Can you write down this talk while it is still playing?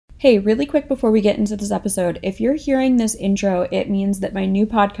Hey, really quick before we get into this episode, if you're hearing this intro, it means that my new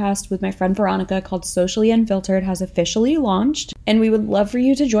podcast with my friend Veronica called Socially Unfiltered has officially launched, and we would love for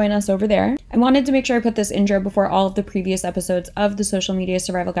you to join us over there. I wanted to make sure I put this intro before all of the previous episodes of the Social Media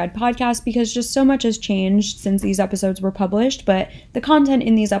Survival Guide podcast because just so much has changed since these episodes were published, but the content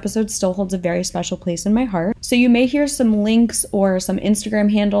in these episodes still holds a very special place in my heart. So you may hear some links or some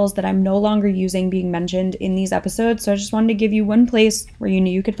Instagram handles that I'm no longer using being mentioned in these episodes, so I just wanted to give you one place where you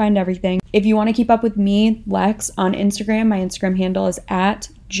knew you could find everything. If you want to keep up with me, Lex, on Instagram, my Instagram handle is at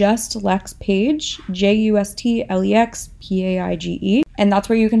justlexpaige, JUSTLEXPAIGE. And that's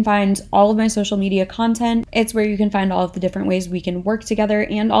where you can find all of my social media content. It's where you can find all of the different ways we can work together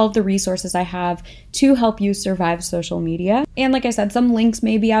and all of the resources I have to help you survive social media. And like I said, some links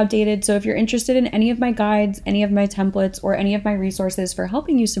may be outdated. So if you're interested in any of my guides, any of my templates, or any of my resources for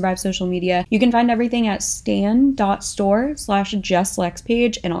helping you survive social media, you can find everything at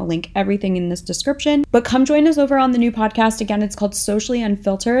stan.store/justlexpaige, and I'll link everything in this description. But come join us over on the new podcast. Again, it's called Socially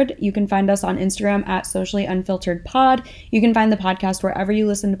Unfiltered. You can find us on Instagram at Socially Unfiltered Pod. You can find the podcast wherever you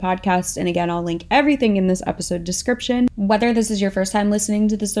listen to podcasts. And again, I'll link everything in this episode description. Whether this is your first time listening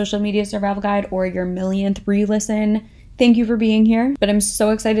to the Social Media Survival Guide or your millionth re-listen, thank you for being here. But I'm so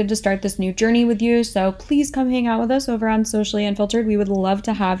excited to start this new journey with you. So please come hang out with us over on Socially Unfiltered. We would love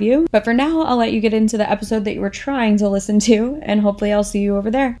to have you. But for now, I'll let you get into the episode that you were trying to listen to, and hopefully I'll see you over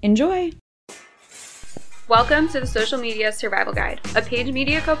there. Enjoy! Welcome to the Social Media Survival Guide, a Paige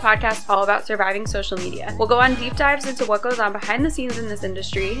Media Co podcast all about surviving social media. We'll go on deep dives into what goes on behind the scenes in this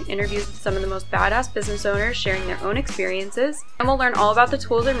industry, interviews with some of the most badass business owners sharing their own experiences, and we'll learn all about the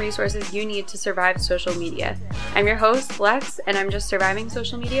tools and resources you need to survive social media. I'm your host, Lex, and I'm just surviving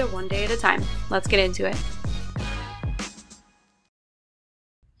social media one day at a time. Let's get into it.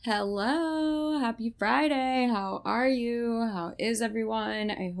 Hello, happy Friday. How are you? How is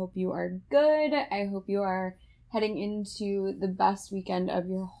everyone? I hope you are good. I hope you are heading into the best weekend of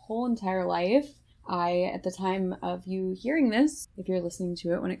your whole entire life. At the time of you hearing this, if you're listening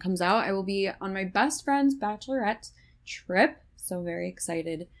to it when it comes out, I will be on my best friend's bachelorette trip. So very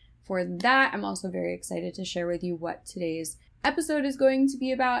excited for that. I'm also very excited to share with you what today's episode is going to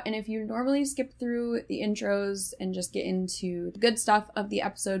be about. And if you normally skip through the intros and just get into the good stuff of the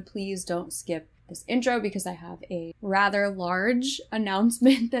episode, please don't skip this intro because I have a rather large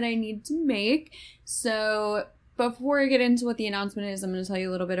announcement that I need to make. So before I get into what the announcement is, I'm going to tell you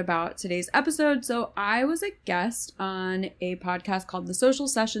a little bit about today's episode. So I was a guest on a podcast called the Social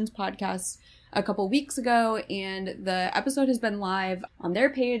Sessions Podcast a couple weeks ago, and the episode has been live on their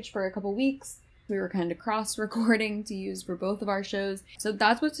page for a couple weeks. We were kind of cross-recording to use for both of our shows. So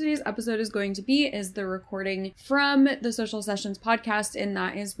that's what today's episode is going to be, is the recording from the Social Sessions podcast, and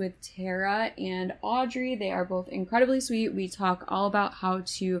that is with Tara and Audrey. They are both incredibly sweet. We talk all about how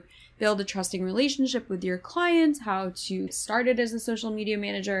to build a trusting relationship with your clients, how to start it as a social media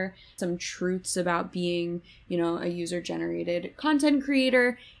manager, some truths about being, a user-generated content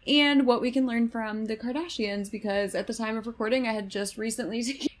creator, and what we can learn from the Kardashians, because at the time of recording, I had just recently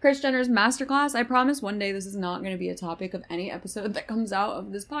taken Kris Jenner's masterclass. I promise one day this is not going to be a topic of any episode that comes out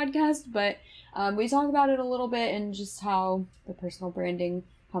of this podcast, but we talk about it a little bit and just how the personal branding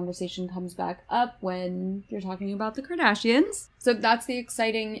conversation comes back up when you're talking about the Kardashians. So that's the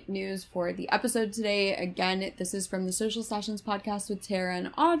exciting news for the episode today. Again, this is from the Social Sessions podcast with Tara and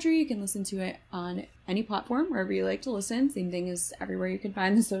Audrey. You can listen to it on any platform, wherever you like to listen. Same thing as everywhere you can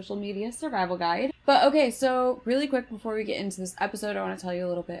find the Social Media Survival Guide. But okay, so really quick before we get into this episode, I want to tell you a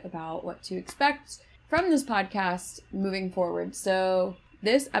little bit about what to expect from this podcast moving forward. So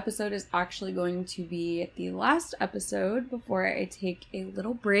this episode is actually going to be the last episode before I take a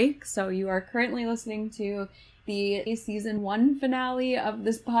little break. So you are currently listening to the season 1 finale of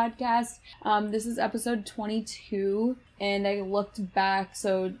this podcast. This is episode 22, and I looked back.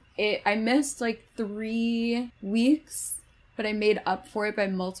 So I missed like 3 weeks, but I made up for it by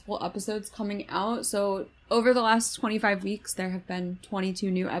multiple episodes coming out. So over the last 25 weeks, there have been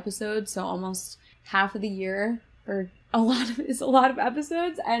 22 new episodes. So almost half of the year, or a lot of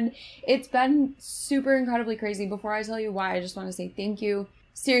episodes, and it's been super incredibly crazy. Before I tell you why, I just want to say thank you.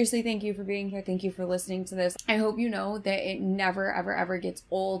 Seriously, thank you for being here. Thank you for listening to this. I hope you know that it never, ever, ever gets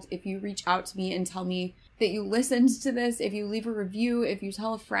old if you reach out to me and tell me that you listened to this, if you leave a review, if you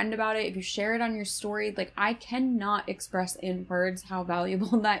tell a friend about it, if you share it on your story. Like, I cannot express in words how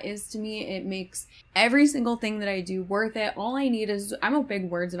valuable that is to me. It makes every single thing that I do worth it. All I need is, I'm a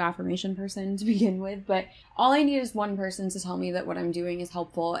big words of affirmation person to begin with, but all I need is one person to tell me that what I'm doing is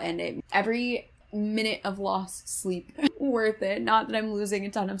helpful, and every minute of lost sleep worth it. Not that I'm losing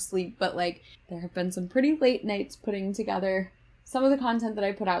a ton of sleep, but like, there have been some pretty late nights putting together some of the content that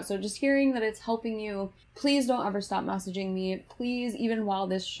I put out. So just hearing that it's helping you, please don't ever stop messaging me. Please, even while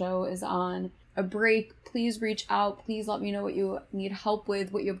this show is on a break, please reach out. Please let me know what you need help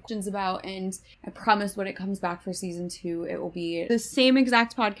with, what you have questions about, and I promise when it comes back for season 2, it will be the same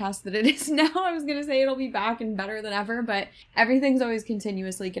exact podcast that it is now. I was gonna say it'll be back and better than ever, but everything's always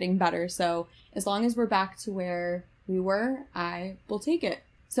continuously getting better. So as long as we're back to where we were, I will take it.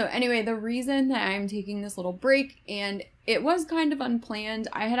 So anyway, the reason that I'm taking this little break, and it was kind of unplanned.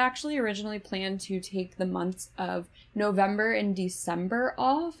 I had actually originally planned to take the months of November and December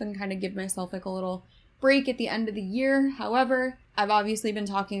off and kind of give myself like a little break at the end of the year. However, I've obviously been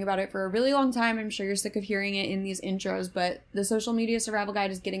talking about it for a really long time. I'm sure you're sick of hearing it in these intros, but the Social Media Survival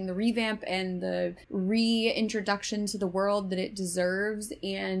Guide is getting the revamp and the reintroduction to the world that it deserves.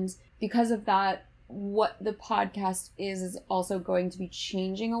 And because of that, what the podcast is also going to be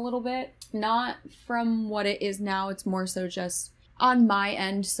changing a little bit. Not from what it is now, it's more so just on my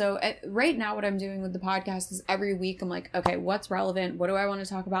end. So right now what I'm doing with the podcast is every week I'm like, okay, what's relevant? What do I want to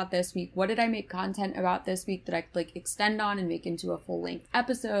talk about this week? What did I make content about this week that I could like extend on and make into a full-length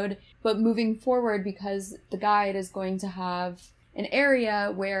episode? But moving forward, because the guide is going to have an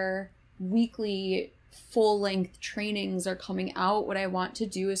area where weekly full-length trainings are coming out, what I want to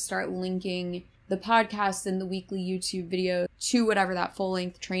do is start linking the podcast and the weekly YouTube video to whatever that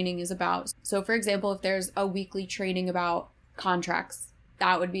full-length training is about. So for example, if there's a weekly training about contracts,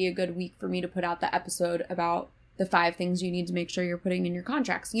 that would be a good week for me to put out the episode about the 5 things you need to make sure you're putting in your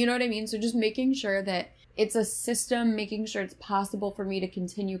contracts. You know what I mean? So just making sure that it's a system, making sure it's possible for me to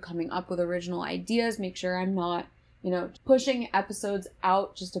continue coming up with original ideas, make sure I'm not, pushing episodes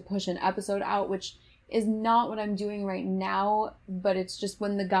out just to push an episode out, which is not what I'm doing right now, but it's just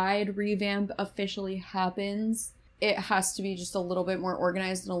when the guide revamp officially happens, it has to be just a little bit more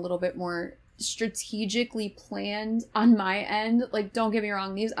organized and a little bit more strategically planned on my end. Like, don't get me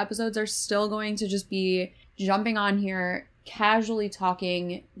wrong, these episodes are still going to just be jumping on here, casually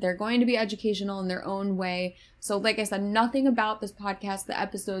talking. They're going to be educational in their own way. So like I said, nothing about this podcast, the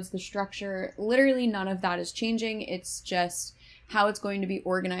episodes, the structure, literally none of that is changing. It's just how it's going to be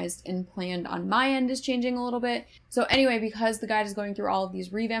organized and planned on my end is changing a little bit. So anyway, because the guide is going through all of these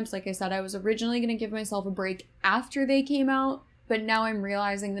revamps, like I said, I was originally going to give myself a break after they came out, but now I'm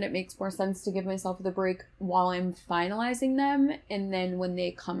realizing that it makes more sense to give myself the break while I'm finalizing them. And then when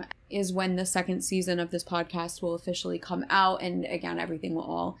they come is when the second season of this podcast will officially come out. And again, everything will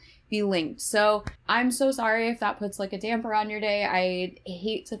all be linked. So I'm so sorry if that puts like a damper on your day. I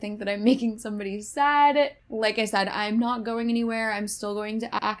hate to think that I'm making somebody sad. Like I said, I'm not going anywhere. I'm still going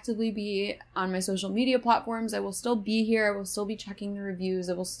to actively be on my social media platforms. I will still be here. I will still be checking the reviews.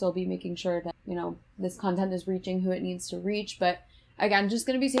 I will still be making sure that, this content is reaching who it needs to reach. But again, just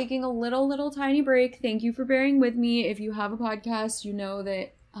going to be taking a little tiny break. Thank you for bearing with me. If you have a podcast, you know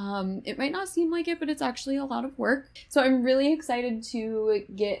that it might not seem like it, but it's actually a lot of work. So I'm really excited to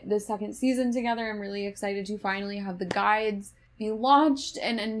get the second season together. I'm really excited to finally have the guides be launched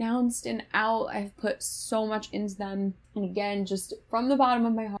and announced and out. I've put so much into them. And again, just from the bottom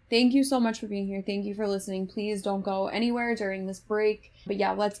of my heart, thank you so much for being here. Thank you for listening. Please don't go anywhere during this break. But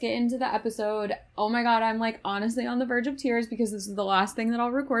yeah, let's get into the episode. Oh my God, I'm like honestly on the verge of tears because this is the last thing that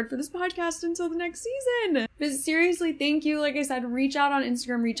I'll record for this podcast until the next season. But seriously, thank you. Like I said, reach out on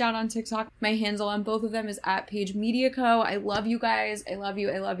Instagram, reach out on TikTok. My handle on both of them is @PageMediaCo. I love you guys. I love you.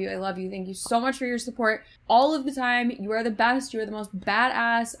 I love you. I love you. Thank you so much for your support all of the time. You are the best. You are the most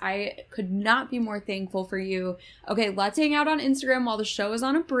badass. I could not be more thankful for you. Okay, let's hang out on Instagram while the show is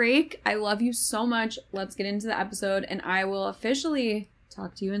on a break. I love you so much. Let's get into the episode and I will officially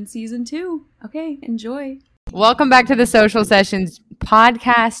talk to you in season 2. Okay, enjoy. Welcome back to the Social Sessions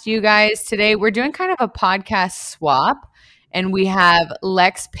podcast, you guys. Today we're doing kind of a podcast swap and we have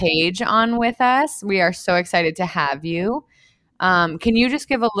Lex Page on with us. We are so excited to have you. Can you just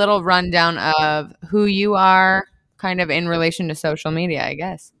give a little rundown of who you are kind of in relation to social media, I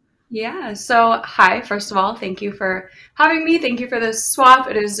guess? Yeah, so hi, first of all, thank you for having me. Thank you for this swap.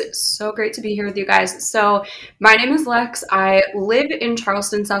 It is so great to be here with you guys. So my name is Lex. I live in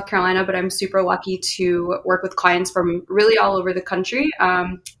Charleston, South Carolina, but I'm super lucky to work with clients from really all over the country,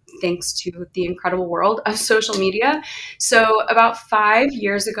 thanks to the incredible world of social media. So about 5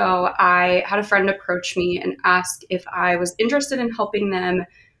 years ago, I had a friend approach me and ask if I was interested in helping them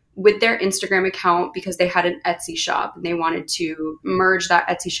with their Instagram account because they had an Etsy shop and they wanted to merge that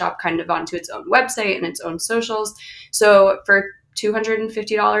Etsy shop kind of onto its own website and its own socials. So for $250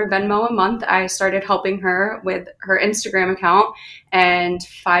 Venmo a month, I started helping her with her Instagram account. And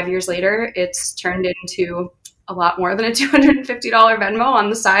 5 years later, it's turned into a lot more than a $250 Venmo on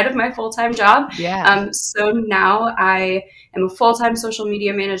the side of my full-time job. Yeah. So now I am a full-time social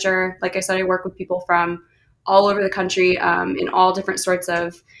media manager. Like I said, I work with people from all over the country in all different sorts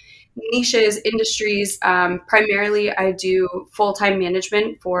of niches, industries. Primarily, I do full-time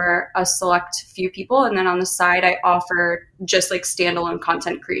management for a select few people. And then on the side, I offer just like standalone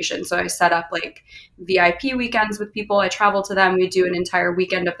content creation. So I set up like VIP weekends with people. I travel to them. We do an entire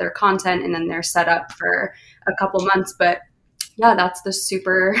weekend of their content, and then they're set up for a couple months. But yeah, that's the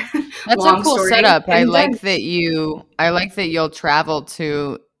super That's long a cool story. setup. I And like then, that you'll travel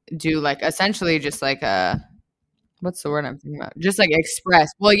to do like essentially just like a what's the word I'm thinking about? Just like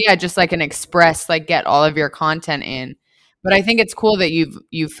express. Well, yeah, just like an express, like get all of your content in. But I think it's cool that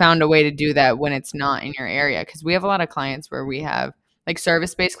you've found a way to do that when it's not in your area, because we have a lot of clients where we have like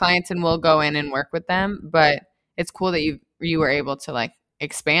service-based clients and we'll go in and work with them, but it's cool that you were able to like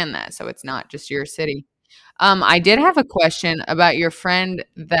expand that so it's not just your city. I did have a question about your friend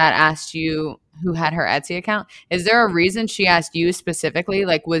that asked you who had her Etsy account. Is there a reason she asked you specifically?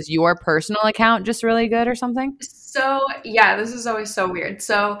 Like, was your personal account just really good or something? so yeah, this is always so weird.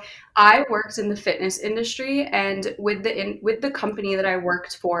 So I worked in the fitness industry, and with the company that I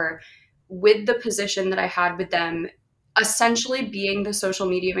worked for, with the position that I had with them, essentially being the social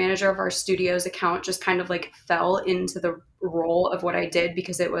media manager of our studio's account just kind of like fell into the role of what I did,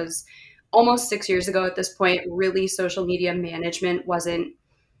 because it was almost 6 years ago at this point. Really, social media management wasn't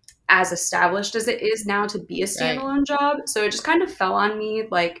as established as it is now to be a Right. standalone job. So it just kind of fell on me,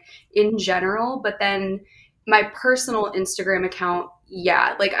 like in general. But then my personal Instagram account,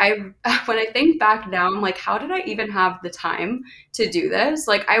 yeah, like when I think back now, I'm like, how did I even have the time to do this?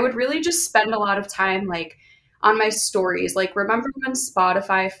 Like, I would really just spend a lot of time, like, on my stories. Like, remember when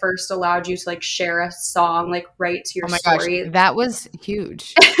Spotify first allowed you to like share a song like right to your Oh my gosh, story? that was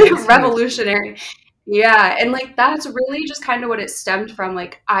huge. That was huge. Revolutionary. Yeah, and like that's really just kind of what it stemmed from.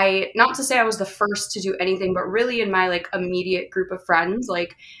 Like, I, not to say I was the first to do anything, but really in my like immediate group of friends,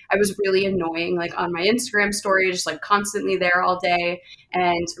 like I was really annoying, like on my Instagram story, just like constantly there all day,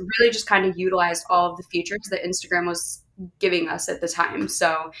 and really just kind of utilized all of the features that Instagram was giving us at the time.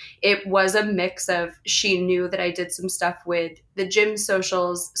 So it was a mix of, she knew that I did some stuff with the gym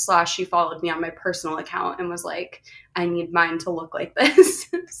socials, slash she followed me on my personal account and was like, I need mine to look like this.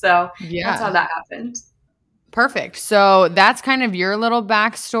 So that's how Yeah. that happened. Perfect. So that's kind of your little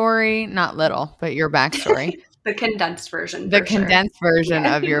backstory. Not little, but your backstory. The condensed version, The for sure. condensed version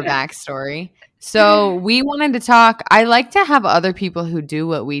Yeah. of your backstory. So we wanted to talk. I like to have other people who do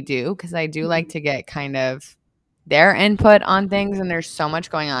what we do, because I do like to get kind of their input on things. And there's so much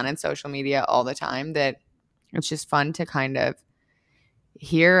going on in social media all the time that it's just fun to kind of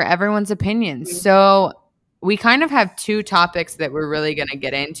hear everyone's opinions. So we kind of have two topics that we're really going to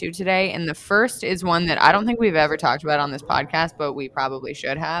get into today. And the first is one that I don't think we've ever talked about on this podcast, but we probably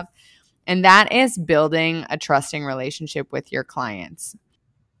should have. And that is building a trusting relationship with your clients.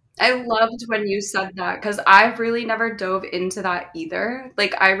 I loved when you said that, because I've really never dove into that either.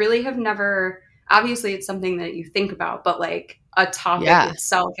 Like, I really have never, obviously, it's something that you think about, but like a topic Yeah.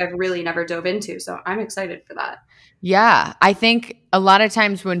 itself, I've really never dove into. So I'm excited for that. Yeah. I think a lot of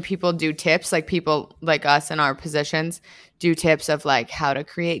times when people do tips, like people like us in our positions do tips of like how to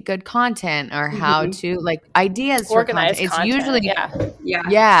create good content or how to like ideas for Organize content. It's content. usually Yeah.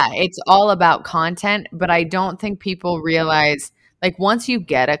 Yeah, it's all about content, but I don't think people realize, like, once you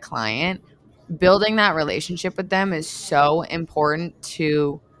get a client, building that relationship with them is so important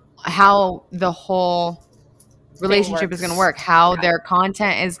to how the whole relationship is going to work, how their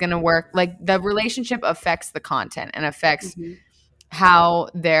content is going to work. Like, the relationship affects the content and affects Mhm. how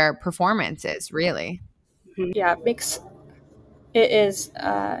their performance is, really. Yeah, it makes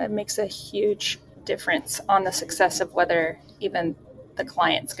a huge difference on the success of whether even the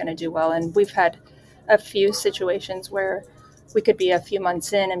client's going to do well. And we've had a few situations where we could be a few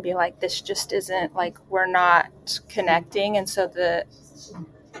months in and be like, this just isn't, like, we're not connecting, and so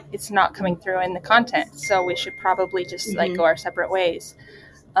it's not coming through in the content, so we should probably just like go our separate ways.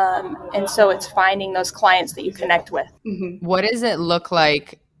 And so it's finding those clients that you connect with. Mhm. What does it look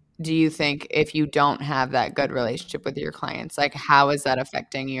like, do you think, if you don't have that good relationship with your clients? Like, how is that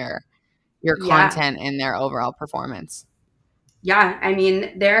affecting your Yeah. content and their overall performance? Yeah, I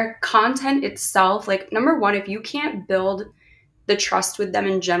mean, their content itself, like, number one, if you can't build the trust with them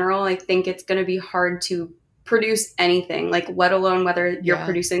in general, I think it's going to be hard to produce anything, like, let alone whether you're Yeah.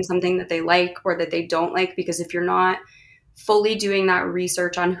 producing something that they like or that they don't like. Because if you're not fully doing that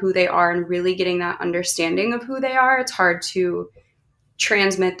research on who they are and really getting that understanding of who they are, it's hard to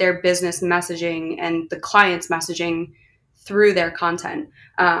transmit their business messaging and the client's messaging through their content.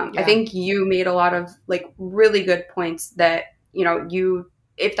 I think you made a lot of like really good points that, you know,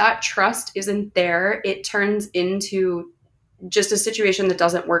 if that trust isn't there, it turns into just a situation that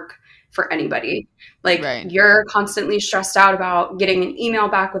doesn't work for anybody. Like you're constantly stressed out about getting an email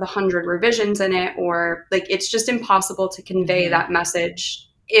back with 100 revisions in it, or like it's just impossible to convey that message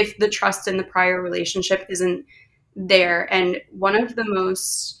if the trust in the prior relationship isn't there. And one of the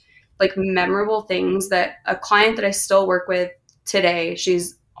most like memorable things that a client that I still work with today,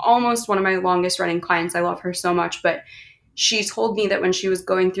 she's almost one of my longest running clients. I love her so much, but she told me that when she was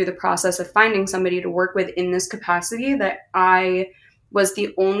going through the process of finding somebody to work with in this capacity, that I was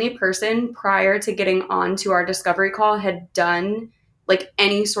the only person prior to getting onto our discovery call had done like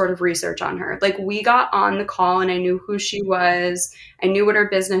any sort of research on her. Like we got on the call and I knew who she was. I knew what her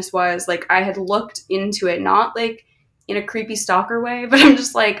business was. Like I had looked into it, not like in a creepy stalker way, but I'm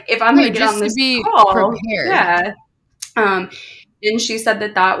just like, if I'm going to get on this call, prepared. And she said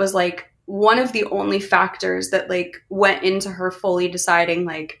that was like one of the only factors that like went into her fully deciding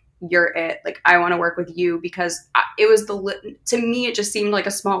like, you're it. Like, I want to work with you, because it was to me, it just seemed like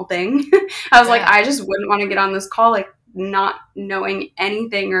a small thing. I was like, I just wouldn't want to get on this call, like not knowing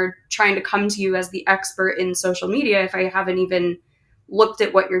anything or trying to come to you as the expert in social media if I haven't even looked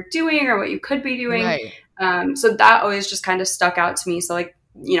at what you're doing or what you could be doing. So that always just kind of stuck out to me. So like,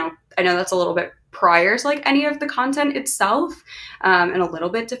 you know, I know that's a little bit prior to like any of the content itself, and a little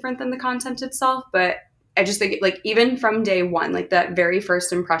bit different than the content itself, but I just think like even from day one, like that very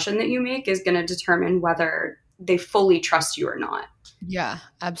first impression that you make is going to determine whether they fully trust you or not. Yeah,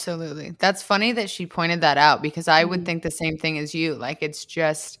 absolutely. That's funny that she pointed that out, because I would think the same thing as you. Like it's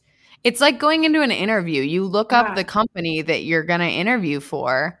like going into an interview. You look up the company that you're going to interview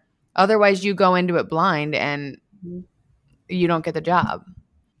for. Otherwise you go into it blind and you don't get the job.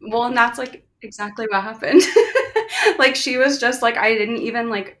 Well, and that's like exactly what happened. Like she was just like, I didn't even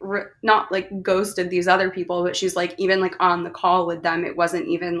like not like ghosted these other people, but she's like, even like on the call with them, it wasn't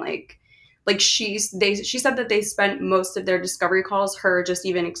even like she said that they spent most of their discovery calls her just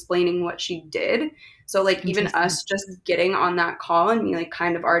even explaining what she did. So like even us just getting on that call and me like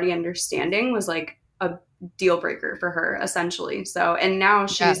kind of already understanding was like a deal breaker for her essentially. So, and now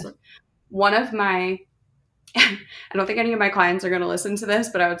she's one of my I don't think any of my clients are going to listen to this,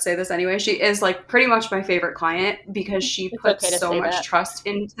 but I would say this anyway. She is like pretty much my favorite client because she puts so much trust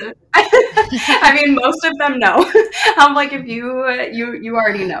into I mean, most of them know. I'm like, if you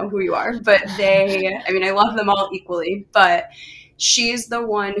already know who you are, but I love them all equally, but she's the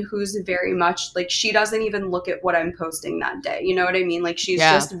one who's very much like, she doesn't even look at what I'm posting that day. You know what I mean? Like she's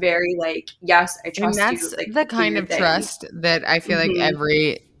just very like, yes, I trust you. That's like the kind of trust that I feel like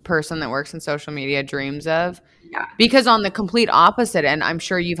every person that works in social media dreams of. Because on the complete opposite end, I'm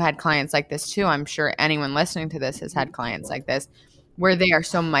sure you've had clients like this too. I'm sure anyone listening to this has had clients like this where they are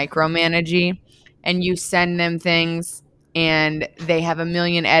so micromanagey and you send them things and they have a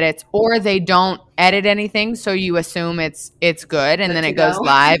million edits, or they don't edit anything, so you assume it's good, and then it goes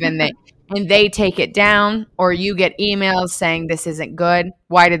live and they take it down, or you get emails saying this isn't good.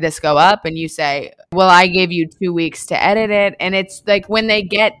 Why did this go up? And you say, well, I gave you 2 weeks to edit it. And it's like when they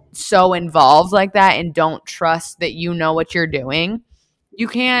get so involved like that and don't trust that you know what you're doing,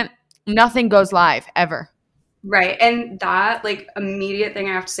 nothing goes live ever. Right. And that like immediate thing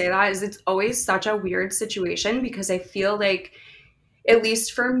I have to say that is it's always such a weird situation, because I feel like, at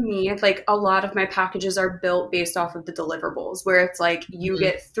least for me, like a lot of my packages are built based off of the deliverables, where it's like you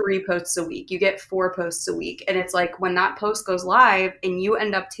get 3 posts a week, you get 4 posts a week. And it's like when that post goes live and you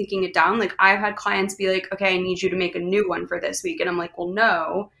end up taking it down, like I've had clients be like, okay, I need you to make a new one for this week. And I'm like, well,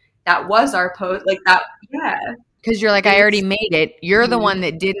 no, that was our post. Like that. Yeah. Because you're like, I already made it. You're the one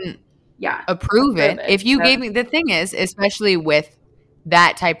that didn't approve it. If you gave me, the thing is, especially with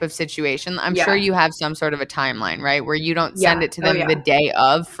that type of situation, I'm sure you have some sort of a timeline, right? Where you don't send it to them the day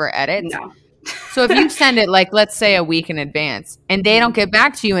of for edits. No. So if you send it like, let's say a week in advance, and they don't get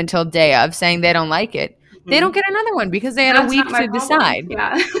back to you until day of saying they don't like it, they don't get another one because they had a week to decide.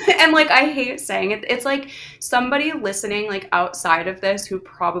 Yeah. And like, I hate saying it. It's like somebody listening like outside of this who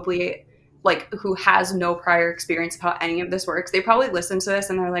probably like, who has no prior experience of how any of this works, they probably listen to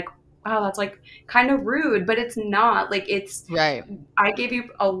this and they're like, wow, that's like kind of rude, but it's not. Like it's right. I gave you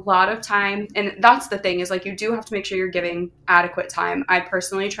a lot of time, and that's the thing is like you do have to make sure you're giving adequate time. I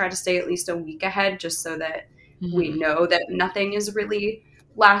personally try to stay at least a week ahead just so that we know that nothing is really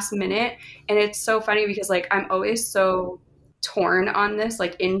last minute. And it's so funny because like I'm always so torn on this,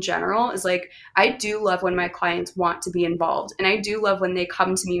 like in general, is like I do love when my clients want to be involved, and I do love when they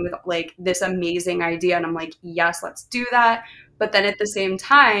come to me with like this amazing idea and I'm like, yes, let's do that. But then at the same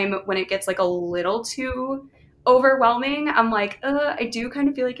time, when it gets like a little too overwhelming. I'm like, I do kind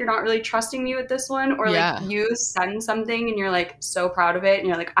of feel like you're not really trusting me with this one. Or Yeah. like you send something and you're like so proud of it and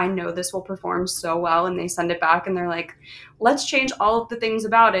you're like, I know this will perform so well, and they send it back and they're like, let's change all of the things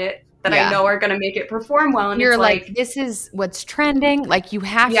about it that Yeah. I know are going to make it perform well. And You're it's like, this is what's trending. Like, you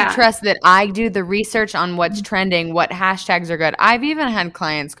have Yeah. to trust that I do the research on what's trending, what hashtags are good. I've even had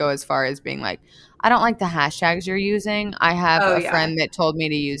clients go as far as being like, I don't like the hashtags you're using. I have Oh, a yeah. friend that told me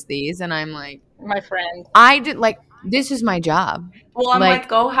to use these. And I'm like, My friend. I did, like, this is my job. well, I'm like- like,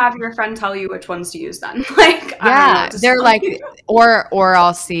 go have your friend tell you which ones to use then. Like, I don't know Yeah. what to They're say. like, or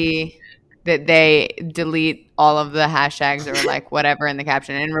I'll see that they delete all of the hashtags or like whatever in the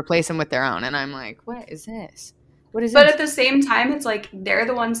caption and replace them with their own. And I'm like, what is this? What is But this? at the same time, it's like they're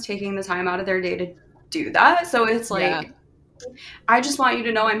the ones taking the time out of their day to do that. So it's like, Yeah. I just want you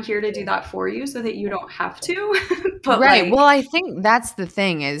to know I'm here to do that for you so that you don't have to. But Right. like, Well, I think that's the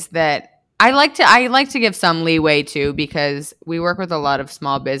thing is that I like to give some leeway too, because we work with a lot of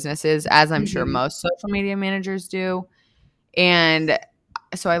small businesses, as I'm sure Mhm. most social media managers do. And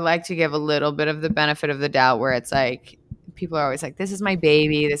so I like to give a little bit of the benefit of the doubt, where it's like people are always like, this is my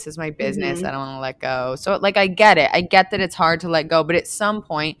baby, this is my business, Mhm. I don't want to let go. So like, I get it. I get that it's hard to let go, but at some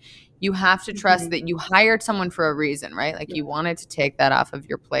point you have to trust Mhm. that you hired someone for a reason, right? Like, you wanted to take that off of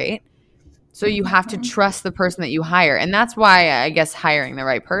your plate. So you have to trust the person that you hire. And that's why I guess hiring the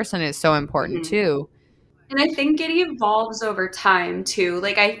right person is so important Mhm. too. and I think it evolves over time too.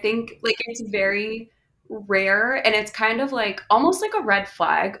 Like, I think like it's very rare, and it's kind of like almost like a red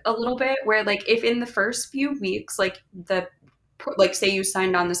flag a little bit, where like if in the first few weeks, like like say you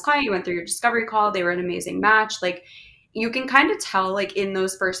signed on this client, you went through your discovery call, they were an amazing match, like you can kind of tell like in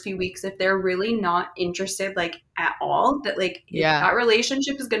those first few weeks if they're really not interested like at all, that like if Yeah. that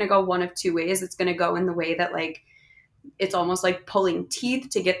relationship is going to go one of two ways. It's going to go in the way that like it's almost like pulling teeth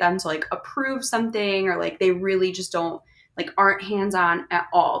to get them to like approve something, or like they really just don't like aren't hands-on at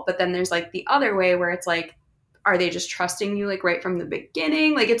all. But then there's like the other way where it's like, are they just trusting you like right from the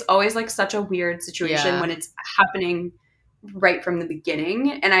beginning? Like, it's always like such a weird situation Yeah. when it's happening right from the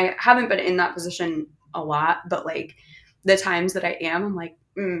beginning. And I haven't been in that position a lot, but like the times that I am, I'm like,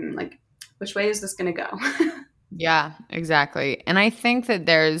 like which way is this gonna go? Yeah, exactly. And I think that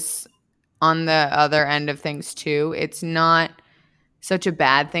there's, on the other end of things too, it's not such a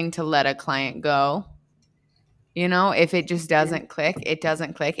bad thing to let a client go. You know, if it just doesn't click, it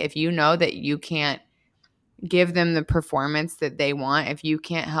doesn't click. If you know that you can't give them the performance that they want, if you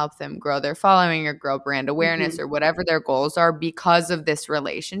can't help them grow their following or grow brand awareness or whatever their goals are because of this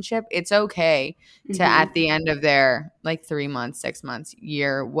relationship, it's okay to at the end of their like 3 months, 6 months,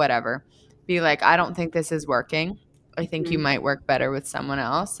 year, whatever, be like, I don't think this is working. I think you might work better with someone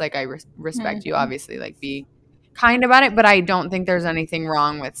else. Like, I respect you, obviously, like, be kind about it, but I don't think there's anything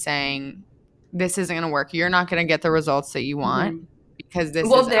wrong with saying this isn't going to work. You're not going to get the results that you want because this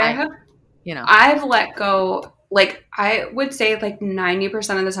Well, is, there have you know. I've let go, like I would say like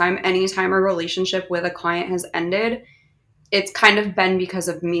 90% of the time, anytime a relationship with a client has ended, it's kind of been because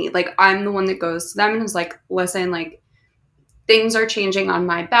of me. Like, I'm the one that goes to them and is like, listen, like things are changing on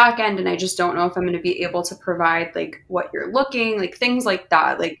my back end and I just don't know if I'm going to be able to provide like what you're looking, like things like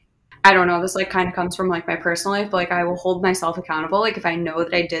that. Like, I don't know, this like kind of comes from like my personal life, but like I will hold myself accountable. Like, if I know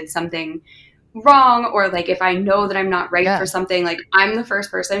that I did something wrong, or like if I know that I'm not right for something, like I'm the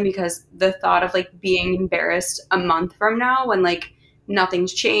first person, because the thought of like being embarrassed a month from now when like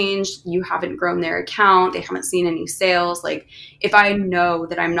nothing's changed, you haven't grown their account, they haven't seen any sales, like if I know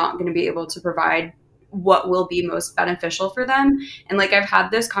that I'm not going to be able to provide what will be most beneficial for them. And like I've had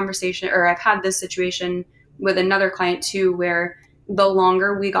this conversation, or I've had this situation with another client too, where the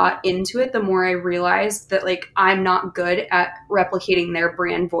longer we got into it, the more I realized that like I'm not good at replicating their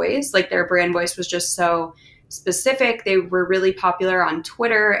brand voice. Like, their brand voice was just so specific. They were really popular on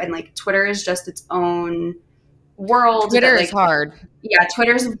Twitter, and like Twitter is just its own world. Twitter that, is hard. Yeah,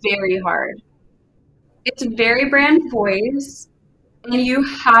 Twitter's very hard. It's very brand voice. And you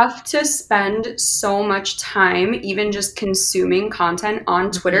have to spend so much time even just consuming content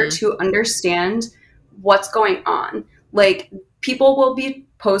on Twitter to understand what's going on. Like, people will be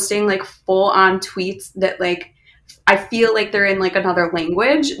posting like full on tweets that like I feel like they're in like another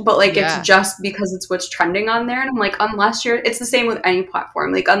language, but like it's just because it's what's trending on there. And I'm like, it's the same with any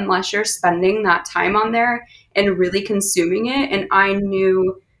platform. Like, unless you're spending that time on there and really consuming it. And I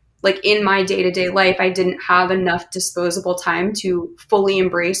knew, like, in my day-to-day life, I didn't have enough disposable time to fully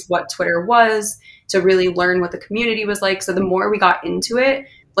embrace what Twitter was, to really learn what the community was like. So the more we got into it,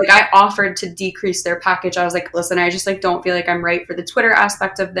 like, I offered to decrease their package. I was like, listen, I just like don't feel like I'm right for the Twitter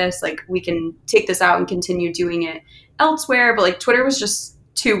aspect of this. Like, we can take this out and continue doing it elsewhere. But like, Twitter was just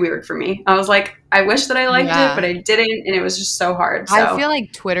too weird for me. I was like, I wish that I liked Yeah. it, but I didn't, and it was just so hard. So I feel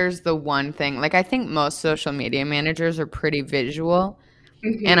like Twitter's the one thing. Like, I think most social media managers are pretty visual.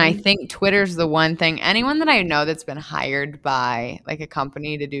 And I mhm. think Twitter's the one thing. Anyone that I know that's been hired by like a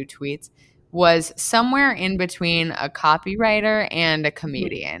company to do tweets was somewhere in between a copywriter and a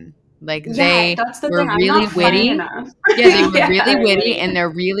comedian. Like Yeah, they that's the were thing. I'm really not funny witty. enough. Yeah, they were Yeah, really witty, right. and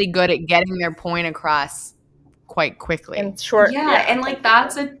they're really good at getting their point across quite quickly. In short, Yeah, and like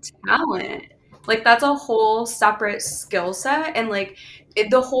that's a talent. Like that's a whole separate skill set. And like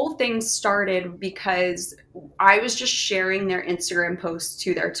the whole thing started because I was just sharing their Instagram posts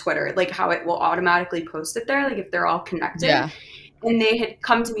to their Twitter, like how it will automatically post it there, like if they're all connected. Yeah. And they had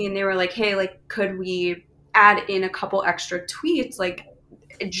come to me and they were like, hey, like, could we add in a couple extra tweets, like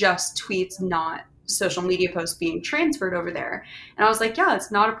just tweets, not social media posts being transferred over there? And I was like, yeah,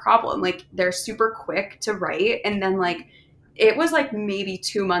 it's not a problem. Like, they're super quick to write. And then, like, it was like maybe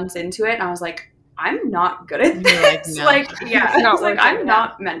 2 months into it, and I was like, I'm not good at You're like, this. no. Like, yeah, It's I not was like, working, I'm yeah.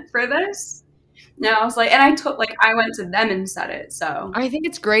 not meant for this. No, I was like, and I took, like, I went to them and said it. So, I think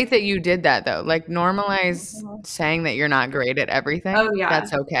it's great that you did that though. Like normalize saying that you're not great at everything. Oh, yeah.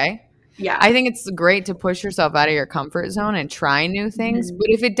 That's okay. yeah. I think it's great to push yourself out of your comfort zone and try new things. Mhm. But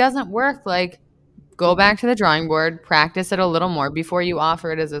if it doesn't work, like go back to the drawing board, practice it a little more before you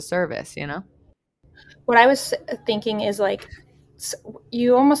offer it as a service, you know? What I was thinking is like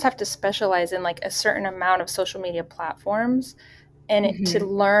you almost have to specialize in like a certain amount of social media platforms, and to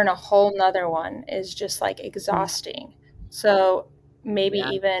learn a whole nother one is just like exhausting. So maybe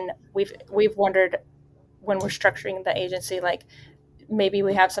even we've wondered when we're structuring the agency, like maybe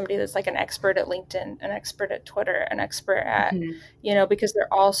we have somebody that's like an expert at LinkedIn, an expert at Twitter, an expert at, you know, because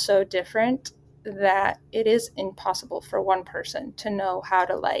they're all so different that it is impossible for one person to know how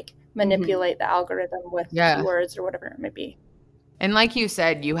to like manipulate the algorithm with keywords or whatever it may be. And like you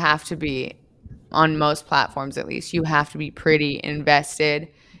said, you have to be, on most platforms at least, you have to be pretty invested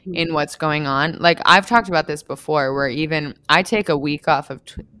in what's going on. Like I've talked about this before, where even I take a week off of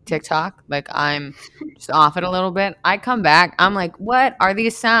TikTok, like I'm just off it a little bit. I come back, I'm like, what are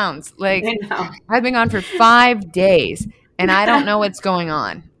these sounds? Like I've been gone for 5 days and I don't know what's going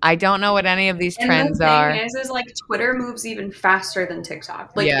on. I don't know what any of these trends are. And the thing is like Twitter moves even faster than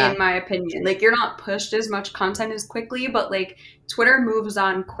TikTok, like in my opinion. Like you're not pushed as much content as quickly, but like Twitter moves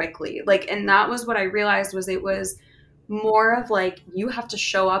on quickly. Like, and that was what I realized was it was more of like you have to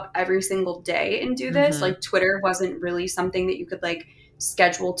show up every single day and do this. Like Twitter wasn't really something that you could like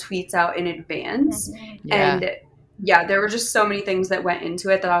schedule tweets out in advance. And there were just so many things that went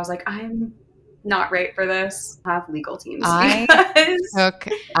into it that I was like, I'm not right for this. I have legal teams. I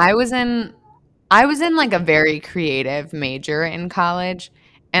was in like a very creative major in college,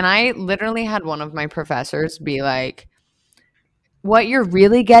 and I literally had one of my professors be like, what you're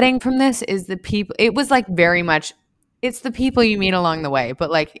really getting from this is the people. It was like very much, it's the people you meet along the way, but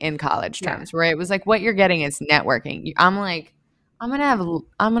like in college terms, where it was like what you're getting is networking. I'm like, I'm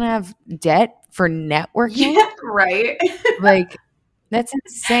gonna have debt for networking, right? Like that's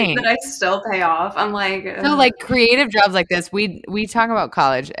insane. That I still pay off. I'm like, so like creative jobs like this. We talk about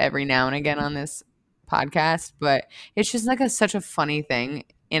college every now and again on this podcast, but it's just like such a funny thing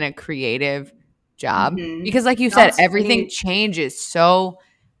in a creative job because, like you said, everything changes so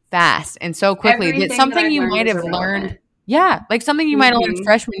fast and so quickly that something you might have learned. Yeah, like something you might have learned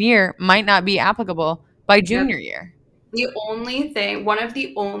freshman year might not be applicable by junior year. One of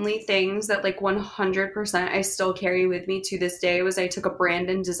the only things that like 100% I still carry with me to this day was I took a brand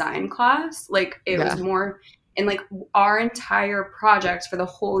and design class. Like it was more, and like our entire project for the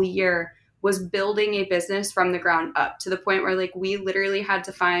whole year was building a business from the ground up to the point where like we literally had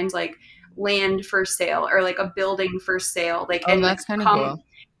to find like land for sale or like a building for sale. Like, and that's kind of cool.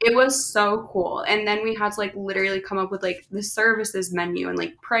 It was so cool. And then we had to like literally come up with like the services menu and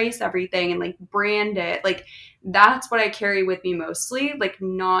like price everything and like brand it. Like that's what I carry with me mostly, like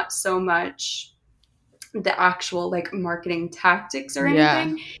not so much the actual like marketing tactics or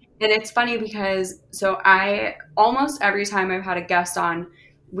anything. And it's funny because so I almost every time I've had a guest on,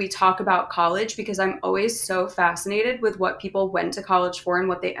 we talk about college because I'm always so fascinated with what people went to college for and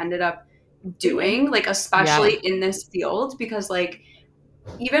what they ended up doing, like especially in this field, because like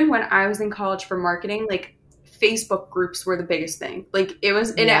even when I was in college for marketing, like Facebook groups were the biggest thing. Like it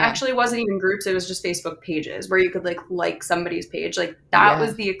was, and it actually wasn't even groups. It was just Facebook pages where you could like somebody's page. Like that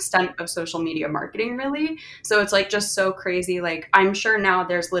was the extent of social media marketing really. So it's like just so crazy. Like I'm sure now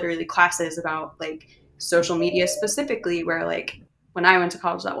there's literally classes about like social media specifically where like when I went to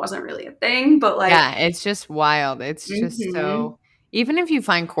college, that wasn't really a thing, but like, it's just wild. It's just so, even if you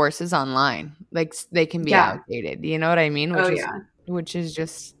find courses online, like they can be outdated. You know what I mean? Which which is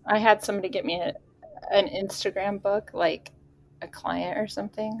just I had somebody get me an Instagram book, like a client or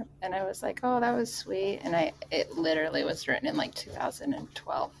something, and I was like, oh, that was sweet. And it literally was written in like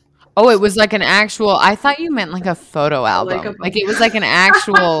 2012. Oh, it was like an actual, I thought you meant like a photo album. Like it was like an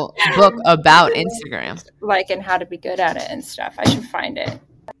actual book about Instagram. Like, and how to be good at it and stuff. I should find it.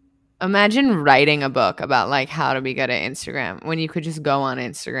 Imagine writing a book about like how to be good at Instagram when you could just go on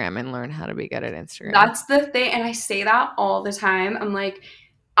Instagram and learn how to be good at Instagram. That's the thing. And I say that all the time. I'm like,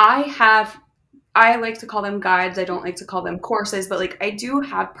 I like to call them guides. I don't like to call them courses, but like I do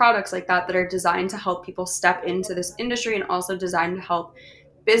have products like that are designed to help people step into this industry and also designed to help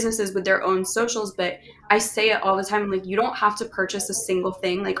businesses with their own socials. But I say it all the time, like, you don't have to purchase a single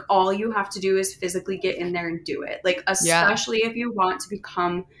thing. Like, all you have to do is physically get in there and do it. Like, especially if you want to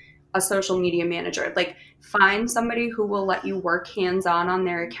become a social media manager, like, find somebody who will let you work hands-on on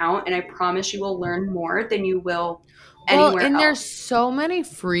their account, and I promise you will learn more than you will anywhere and else. There's so many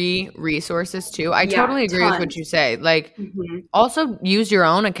free resources too. I totally agree with what you say. Like, also use your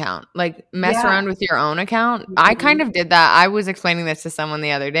own account. Like, mess around with your own account. I kind of did that. I was explaining this to someone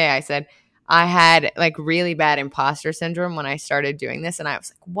the other day. I said I had like really bad imposter syndrome when I started doing this, and I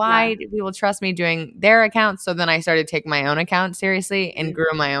was like, why do people trust me doing their accounts? So then I started taking my own account seriously and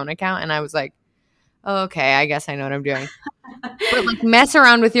grew my own account, and I was like, oh, okay, I guess I know what I'm doing. But like, mess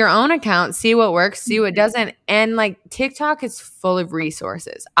around with your own account, see what works, see what doesn't. And like, TikTok is full of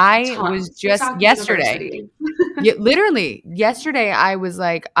resources. I was just yesterday, literally yesterday, I was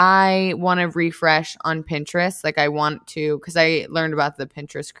like, I want to refresh on Pinterest. Like, I want to, because I learned about the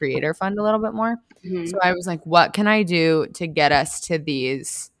Pinterest Creator Fund a little bit more. So I was like, what can I do to get us to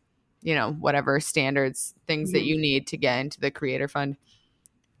these, you know, whatever standards, things that you need to get into the Creator Fund.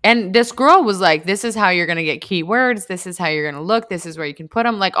 And this girl was like, this is how you're going to get keywords. This is how you're going to look. This is where you can put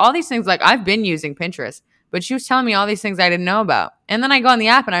them. Like, all these things. Like, I've been using Pinterest, but she was telling me all these things I didn't know about. And then I go on the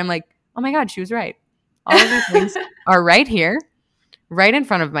app and I'm like, oh my God, she was right. All of these things are right here, right in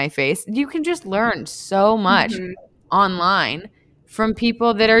front of my face. You can just learn so much online from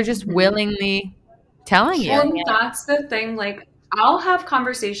people that are just willingly telling you. And that's the thing. Like, I'll have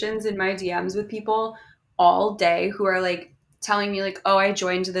conversations in my DMs with people all day who are like, telling me like, oh, I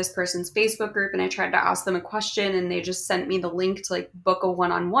joined this person's Facebook group and I tried to ask them a question and they just sent me the link to like book a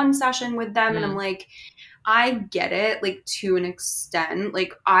one-on-one session with them. And I'm like, I get it, like, to an extent.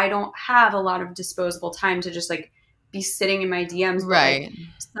 Like, I don't have a lot of disposable time to just like be sitting in my DMs. Right. But, like,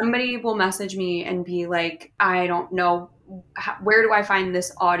 somebody will message me and be like, I don't know, where do I find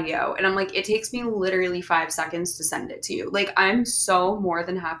this audio? And I'm like, it takes me literally 5 seconds to send it to you. Like, I'm so more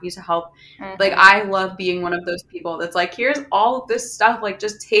than happy to help. Like, I love being one of those people that's like, here's all of this stuff, like,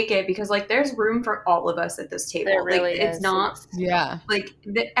 just take it, because like, there's room for all of us at this table. There really like, it's is. not like,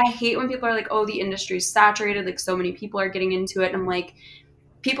 I hate when people are like, oh, the industry's saturated, like, so many people are getting into it. And I'm like,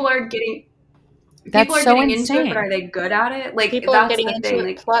 people are getting into it, but are they good at it? Like, people that's are getting the into thing.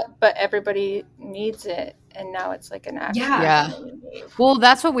 it, Like, but everybody needs it, and now it's like an action. Well,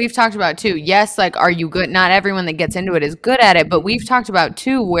 that's what we've talked about too. Yes, like, are you good? Not everyone that gets into it is good at it, but we've talked about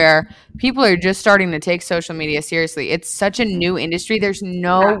too where people are just starting to take social media seriously. It's such a new industry. There's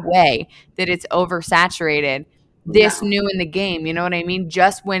no way that it's oversaturated this new in the game. You know what I mean?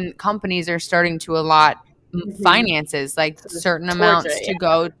 Just when companies are starting to allot finances, like certain amounts to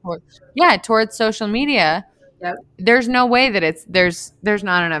go towards social media. There's no way that there's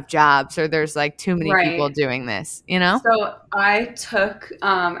not enough jobs, or there's like too many people doing this, you know? So I took,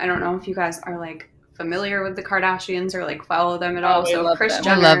 I don't know if you guys are like familiar with the Kardashians or like follow them at all. So Kris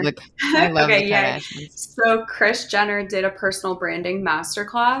Jenner. I love the Kardashians. So Kris Jenner did a personal branding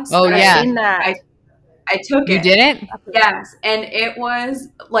masterclass. Oh yeah. I've seen that. I took it. You did it? Yes. And it was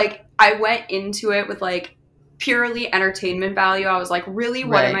like, I went into it with like purely entertainment value. I was like, really,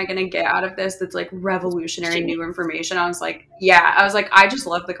 what am I going to get out of this that's like revolutionary new information? I was like, I just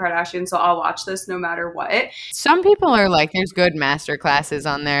love the Kardashians, so I'll watch this no matter what. Some people are like, there's good master classes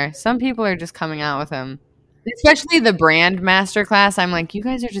on there. Some people are just coming out with them. Especially the brand master class. I'm like, you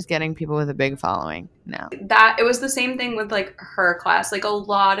guys are just getting people with a big following now. That it was the same thing with like her class. Like, a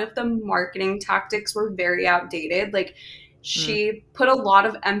lot of the marketing tactics were very outdated. Like, she put a lot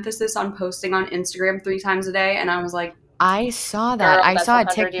of emphasis on posting on Instagram 3 times a day. And I was like, I saw that. Girl, I saw a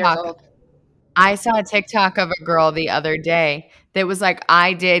 100 years TikTok. old. I saw a TikTok of a girl the other day that was like,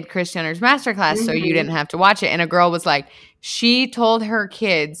 I did Kris Jenner's masterclass, so you didn't have to watch it. And a girl was like, she told her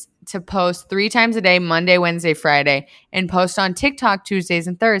kids to post 3 times a day, Monday, Wednesday, Friday, and post on TikTok Tuesdays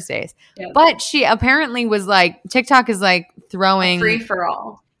and Thursdays. But she apparently was like, TikTok is like throwing free for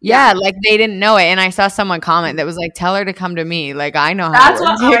all. Yeah, like they didn't know it. And I saw someone comment that was like, tell her to come to me. Like, I know how That's to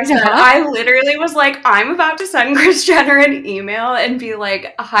what work I said. TikTok. I literally was like, I'm about to send Kris Jenner an email and be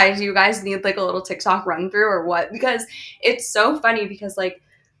like, hi, do you guys need like a little TikTok run through or what? Because it's so funny because like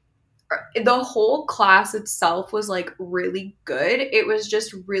the whole class itself was like really good. It was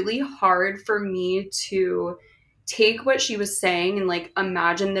just really hard for me to take what she was saying and like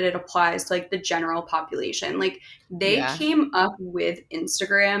imagine that it applies to like the general population. Like they Yeah. came up with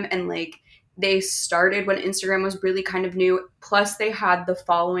Instagram and like they started when Instagram was really kind of new. Plus they had the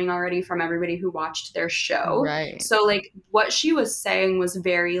following already from everybody who watched their show. Right. So like what she was saying was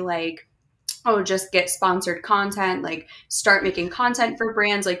very like, oh, just get sponsored content, like start making content for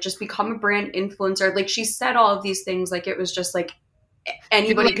brands, like just become a brand influencer. Like she said all of these things like it was just like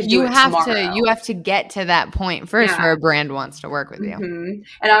anybody Like, could do you it have tomorrow. you have to get to that point first Yeah. where a brand wants to work with you. Mhm.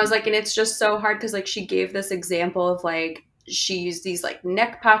 And I was like, and it's just so hard because like she gave this example of like she used these like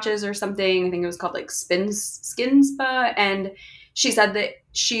neck patches or something. I think it was called like Skin Spa, and she said that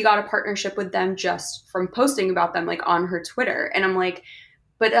she got a partnership with them just from posting about them like on her Twitter. And I'm like,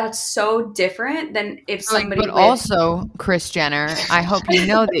 but that's so different than if somebody But also, Kris Jenner, I hope you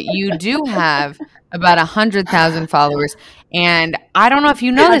know that you do have about 100,000 followers. And I don't know if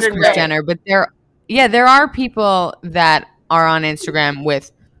you know this, 100 Kris Right. Jenner, but there are people that are on Instagram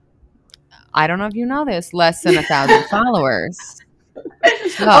with, I don't know if you know this, less than 1,000 followers.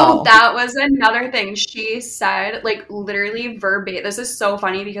 So, Oh, that was another thing. She said, like, literally verbatim. This is so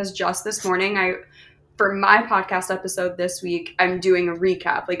funny because just this morning, for my podcast episode this week, I'm doing a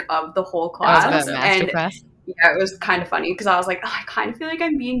recap, like, of the whole class. the And masterclass. yeah, it was kind of funny because I was like, oh, I kind of feel like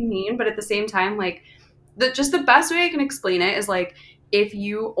I'm being mean, but at the same time, like, just the best way I can explain it is like, if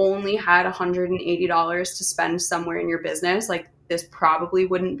you only had $180 to spend somewhere in your business, like, this probably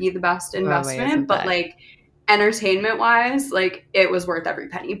wouldn't be the best investment, isn't but that? like, entertainment wise, like it was worth every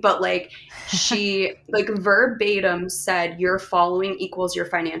penny. But like she like verbatim said your following equals your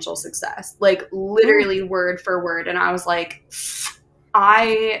financial success, like literally word for word. And I was like,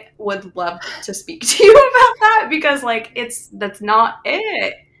 I would love to speak to you about that because like that's not